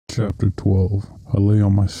Chapter 12. I lay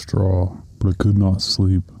on my straw, but I could not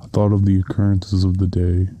sleep. I thought of the occurrences of the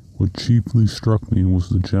day. What chiefly struck me was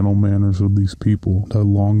the gentle manners of these people, and I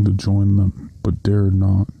longed to join them, but dared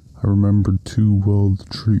not. I remembered too well the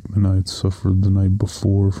treatment I had suffered the night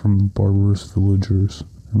before from the barbarous villagers,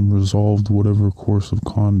 and resolved whatever course of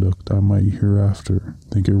conduct I might hereafter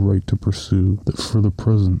think it right to pursue, that for the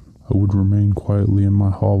present I would remain quietly in my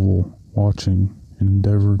hovel, watching and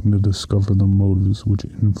endeavoring to discover the motives which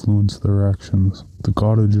influenced their actions. The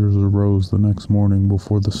cottagers arose the next morning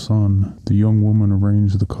before the sun. The young woman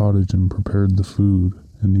arranged the cottage and prepared the food,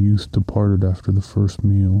 and the youth departed after the first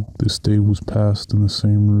meal. This day was passed in the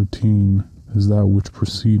same routine as that which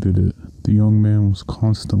preceded it. The young man was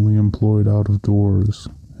constantly employed out of doors,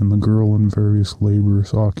 and the girl in various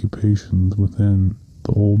laborious occupations within.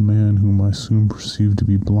 The old man, whom I soon perceived to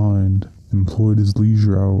be blind, employed his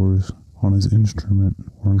leisure hours on his instrument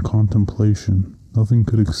or in contemplation. Nothing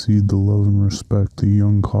could exceed the love and respect the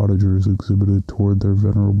young cottagers exhibited toward their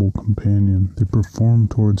venerable companion. They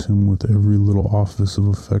performed towards him with every little office of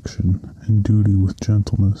affection and duty with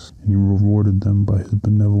gentleness, and he rewarded them by his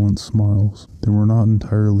benevolent smiles. They were not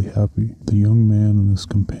entirely happy. The young man and his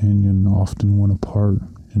companion often went apart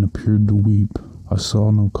and appeared to weep. I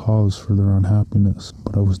saw no cause for their unhappiness,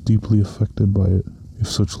 but I was deeply affected by it. If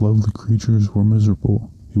such lovely creatures were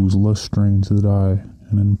miserable, it was less strange that I,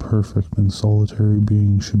 an imperfect and solitary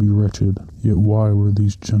being, should be wretched. Yet why were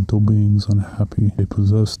these gentle beings unhappy? They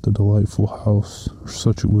possessed a delightful house, or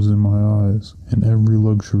such it was in my eyes, and every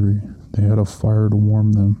luxury. They had a fire to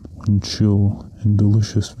warm them when chill, and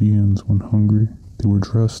delicious viands when hungry. They were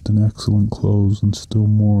dressed in excellent clothes, and still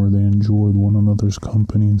more they enjoyed one another's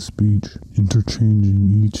company and speech,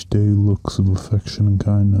 interchanging each day looks of affection and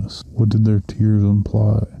kindness. What did their tears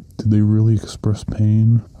imply? Did they really express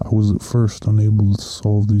pain? I was at first unable to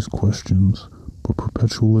solve these questions, but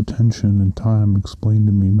perpetual attention and time explained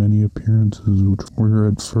to me many appearances which were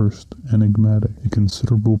at first enigmatic. A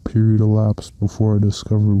considerable period elapsed before I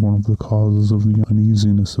discovered one of the causes of the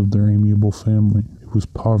uneasiness of their amiable family. It was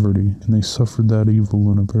poverty, and they suffered that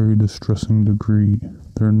evil in a very distressing degree.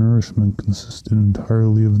 Their nourishment consisted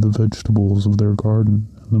entirely of the vegetables of their garden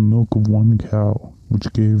and the milk of one cow,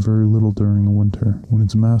 which gave very little during the winter. When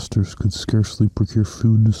its masters could scarcely procure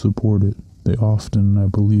food to support it, they often, I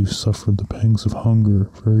believe, suffered the pangs of hunger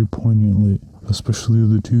very poignantly, especially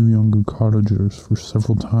the two younger cottagers, for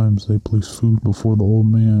several times they placed food before the old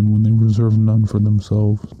man when they reserved none for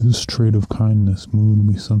themselves. This trait of kindness moved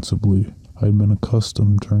me sensibly. I had been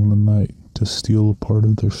accustomed during the night to steal a part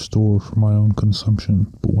of their store for my own consumption,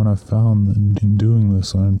 but when I found that in doing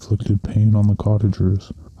this I inflicted pain on the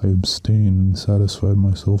cottagers, I abstained and satisfied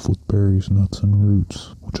myself with berries, nuts, and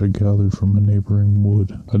roots, which I gathered from a neighboring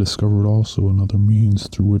wood. I discovered also another means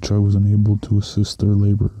through which I was enabled to assist their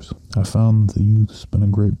labors. I found that the youth spent a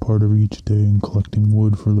great part of each day in collecting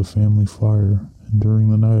wood for the family fire, and during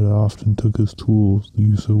the night I often took his tools, the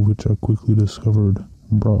use of which I quickly discovered,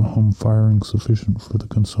 and brought home firing sufficient for the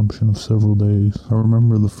consumption of several days. I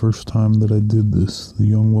remember the first time that I did this, the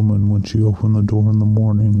young woman, when she opened the door in the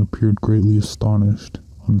morning, appeared greatly astonished.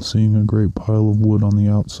 On seeing a great pile of wood on the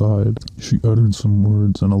outside, she uttered some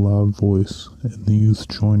words in a loud voice, and the youth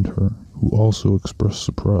joined her, who also expressed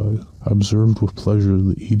surprise. I observed with pleasure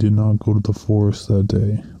that he did not go to the forest that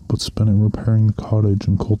day, but spent it repairing the cottage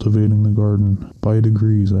and cultivating the garden. By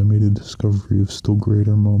degrees I made a discovery of still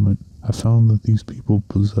greater moment. I found that these people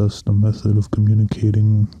possessed a method of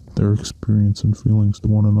communicating their experience and feelings to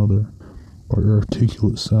one another by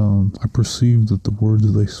articulate sounds. I perceived that the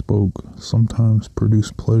words they spoke sometimes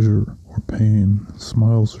produced pleasure or pain,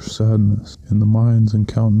 smiles or sadness, in the minds and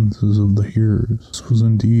countenances of the hearers. This was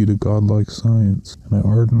indeed a godlike science, and I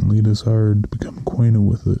ardently desired to become acquainted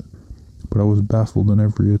with it, but I was baffled in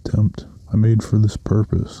every attempt I made for this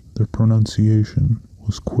purpose. Their pronunciation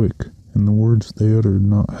was quick, and the words they uttered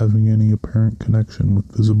not having any apparent connection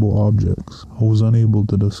with visible objects, I was unable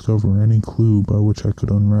to discover any clue by which I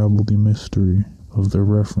could unravel the mystery of their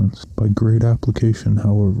reference. By great application,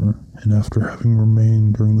 however, and after having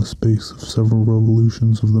remained during the space of several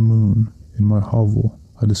revolutions of the moon in my hovel,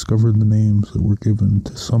 I discovered the names that were given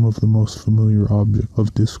to some of the most familiar objects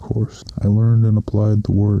of discourse. I learned and applied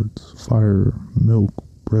the words fire, milk,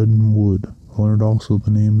 bread, and wood. I learned also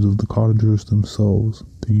the names of the cottagers themselves.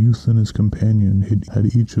 The youth and his companion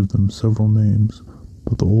had each of them several names,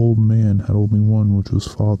 but the old man had only one, which was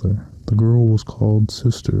father. The girl was called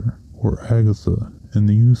sister, or Agatha, and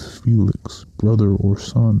the youth Felix, brother or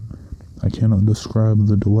son. I cannot describe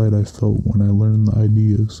the delight I felt when I learned the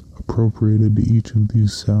ideas appropriated to each of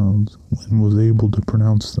these sounds and was able to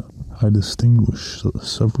pronounce them. I distinguished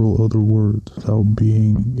several other words without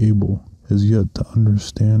being able as yet to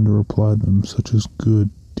understand or apply them, such as good,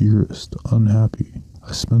 dearest, unhappy.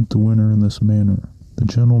 I spent the winter in this manner. The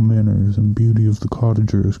gentle manners and beauty of the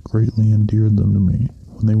cottagers greatly endeared them to me.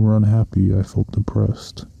 When they were unhappy, I felt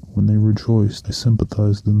depressed. When they rejoiced, I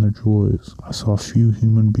sympathized in their joys. I saw few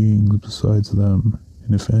human beings besides them,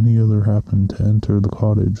 and if any other happened to enter the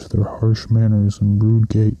cottage, their harsh manners and rude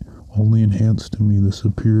gait only enhanced to me the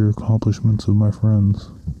superior accomplishments of my friends.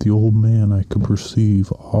 The old man, I could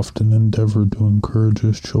perceive, often endeavored to encourage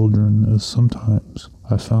his children, as sometimes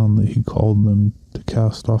I found that he called them to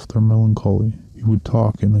cast off their melancholy. He would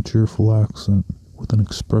talk in a cheerful accent, with an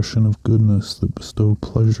expression of goodness that bestowed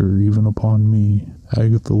pleasure even upon me.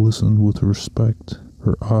 Agatha listened with respect,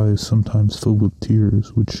 her eyes sometimes filled with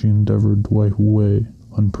tears, which she endeavored to wipe away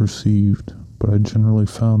unperceived, but I generally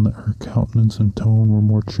found that her countenance and tone were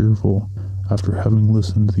more cheerful after having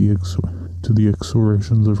listened to the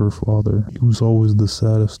exhortations of her father. He was always the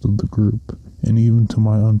saddest of the group, and even to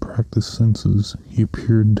my unpracticed senses he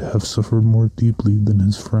appeared to have suffered more deeply than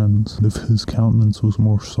his friends. And if his countenance was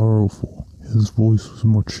more sorrowful, his voice was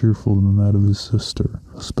more cheerful than that of his sister,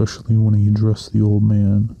 especially when he addressed the old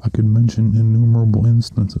man. I could mention innumerable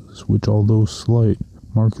instances which, although slight,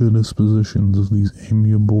 mark the dispositions of these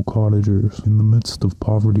amiable cottagers. In the midst of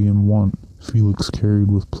poverty and want, Felix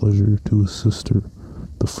carried with pleasure to his sister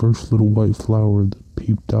the first little white flower that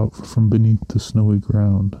peeped out from beneath the snowy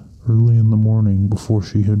ground. Early in the morning, before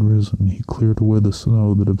she had risen, he cleared away the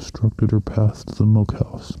snow that obstructed her path to the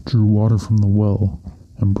milk-house, drew water from the well,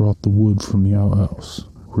 and brought the wood from the outhouse,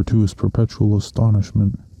 where to his perpetual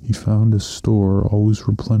astonishment he found his store always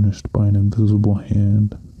replenished by an invisible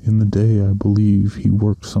hand. In the day, I believe, he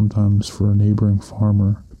worked sometimes for a neighboring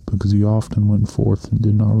farmer, because he often went forth and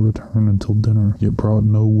did not return until dinner, yet brought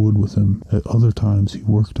no wood with him. At other times he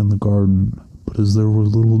worked in the garden, but as there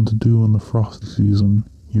was little to do in the frosty season,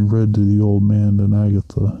 he read to the old man and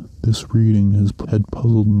Agatha. This reading had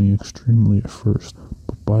puzzled me extremely at first,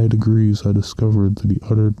 but by degrees I discovered that he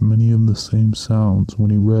uttered many of the same sounds when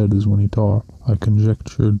he read as when he talked. I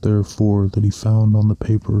conjectured, therefore, that he found on the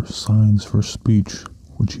paper signs for speech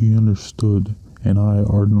which he understood, and I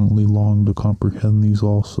ardently longed to comprehend these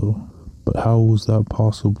also. But how was that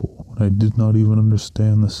possible, when I did not even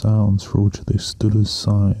understand the sounds for which they stood as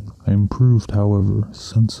signs? I improved, however,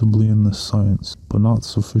 sensibly in this science, but not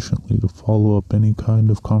sufficiently to follow up any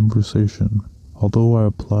kind of conversation, although I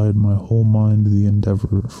applied my whole mind to the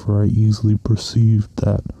endeavor, for I easily perceived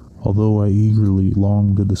that, although I eagerly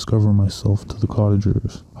longed to discover myself to the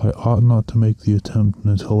cottagers, I ought not to make the attempt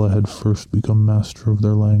until I had first become master of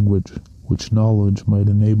their language, which knowledge might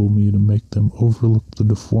enable me to make them overlook the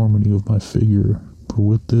deformity of my figure. For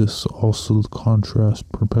with this also the contrast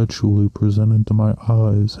perpetually presented to my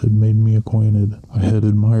eyes had made me acquainted. I had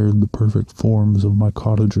admired the perfect forms of my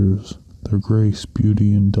cottagers, their grace,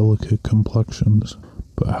 beauty, and delicate complexions,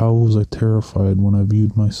 but how was I terrified when I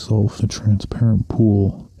viewed myself in a transparent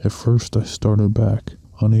pool. At first I started back,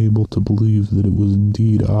 unable to believe that it was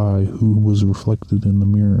indeed I who was reflected in the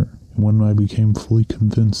mirror, and when I became fully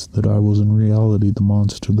convinced that I was in reality the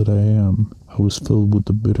monster that I am, I was filled with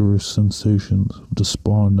the bitterest sensations of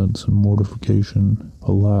despondence and mortification.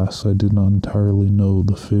 Alas, I did not entirely know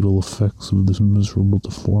the fatal effects of this miserable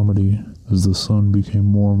deformity. As the sun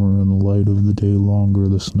became warmer and the light of the day longer,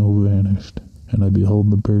 the snow vanished, and I beheld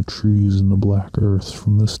the bare trees and the black earth.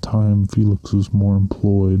 From this time Felix was more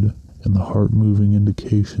employed, and the heart-moving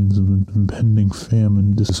indications of an impending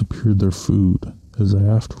famine disappeared their food, as I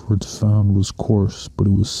afterwards found was coarse, but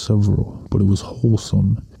it was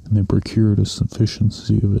wholesome, and they procured a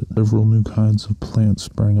sufficiency of it. Several new kinds of plants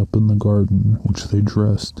sprang up in the garden, which they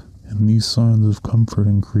dressed, and these signs of comfort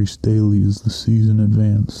increased daily as the season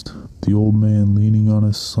advanced. The old man, leaning on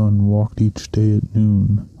his son, walked each day at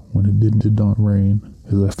noon, when it did not rain,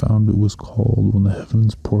 as I found it was called, when the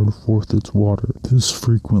heavens poured forth its water. This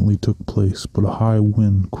frequently took place, but a high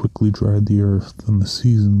wind quickly dried the earth, and the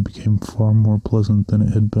season became far more pleasant than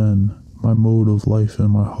it had been. My mode of life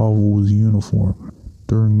in my hovel was uniform.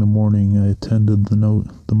 During the morning I attended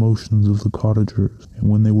the motions of the cottagers, and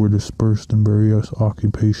when they were dispersed in various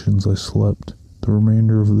occupations I slept. The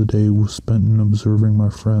remainder of the day was spent in observing my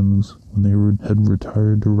friends when they had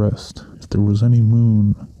retired to rest. If there was any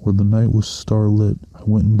moon, or the night was starlit, I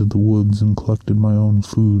went into the woods and collected my own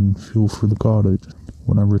food and fuel for the cottage.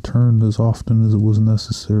 When I returned as often as it was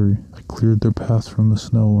necessary, I cleared their path from the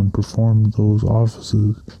snow and performed those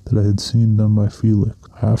offices that I had seen done by Felix.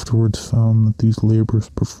 I afterwards found that these labors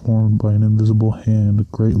performed by an invisible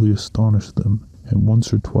hand greatly astonished them, and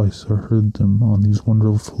once or twice I heard them on these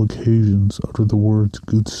wonderful occasions utter the words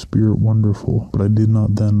 "good spirit wonderful," but I did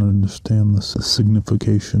not then understand the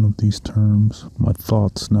signification of these terms. My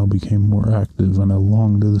thoughts now became more active, and I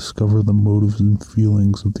longed to discover the motives and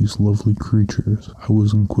feelings of these lovely creatures. I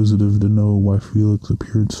was inquisitive to know why Felix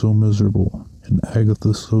appeared so miserable, and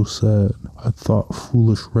Agatha so sad. I thought,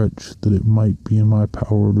 foolish wretch, that it might be in my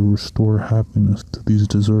power to restore happiness to these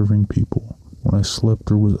deserving people. When I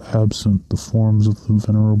slept or was absent, the forms of the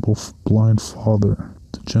venerable blind father,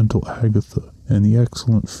 the gentle Agatha, and the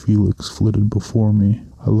excellent Felix flitted before me.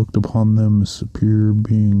 I looked upon them as superior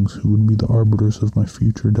beings who would be the arbiters of my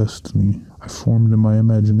future destiny. I formed in my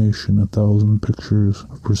imagination 1,000 pictures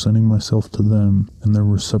of presenting myself to them and their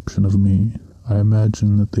reception of me. I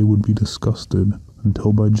imagined that they would be disgusted,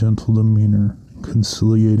 until by gentle demeanor and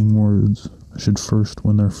conciliating words I should first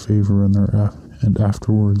win their favor and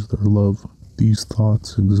afterwards their love. These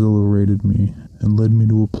thoughts exhilarated me and led me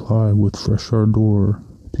to apply with fresh ardor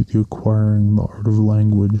to the acquiring the art of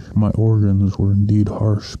language. My organs were indeed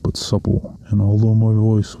harsh but supple, and although my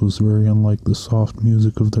voice was very unlike the soft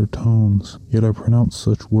music of their tones, yet I pronounced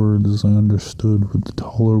such words as I understood with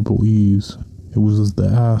tolerable ease. It was as the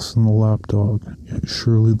ass and the lapdog, yet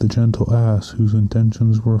surely the gentle ass, whose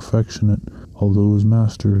intentions were affectionate, although his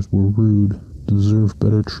masters were rude, deserved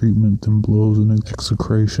better treatment than blows and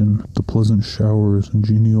execration. The pleasant showers and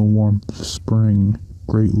genial warmth of spring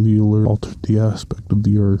greatly altered the aspect of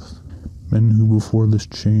the earth. Men who before this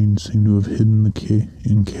change seemed to have hidden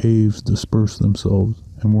in caves dispersed themselves,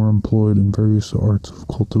 and were employed in various arts of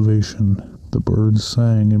cultivation. The birds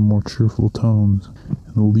sang in more cheerful tones,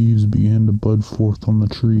 and the leaves began to bud forth on the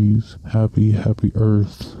trees. Happy, happy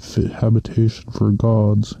earth, fit habitation for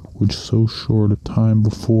gods, which so short a time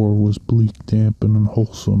before was bleak, damp, and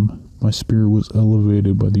unwholesome. My spirit was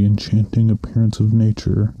elevated by the enchanting appearance of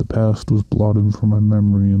nature. The past was blotted from my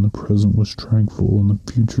memory, and the present was tranquil, and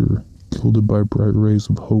the future gilded by bright rays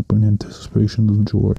of hope and anticipations of joy.